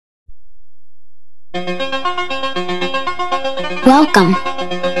Welcome.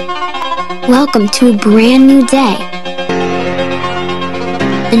 Welcome to a brand new day.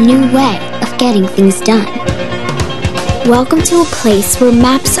 A new way of getting things done. Welcome to a place where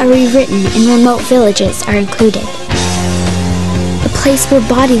maps are rewritten and remote villages are included. A place where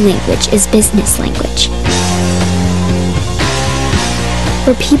body language is business language.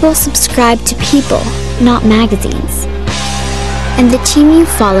 Where people subscribe to people, not magazines. And the team you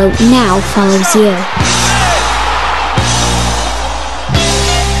follow now follows you.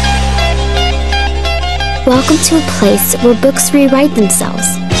 Welcome to a place where books rewrite themselves.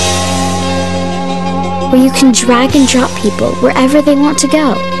 Where you can drag and drop people wherever they want to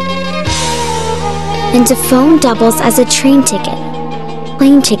go. And a phone doubles as a train ticket,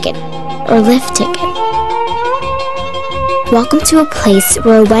 plane ticket, or lift ticket. Welcome to a place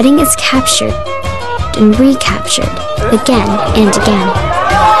where a wedding is captured and recaptured again and again.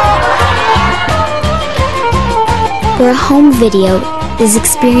 Where a home video is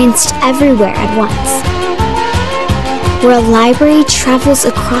experienced everywhere at once. Where a library travels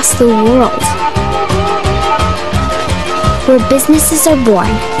across the world. Where businesses are born,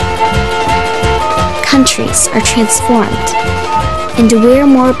 countries are transformed, and we're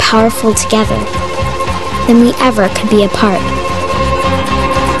more powerful together than we ever could be apart.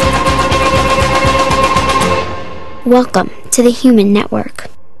 Welcome to the Human Network.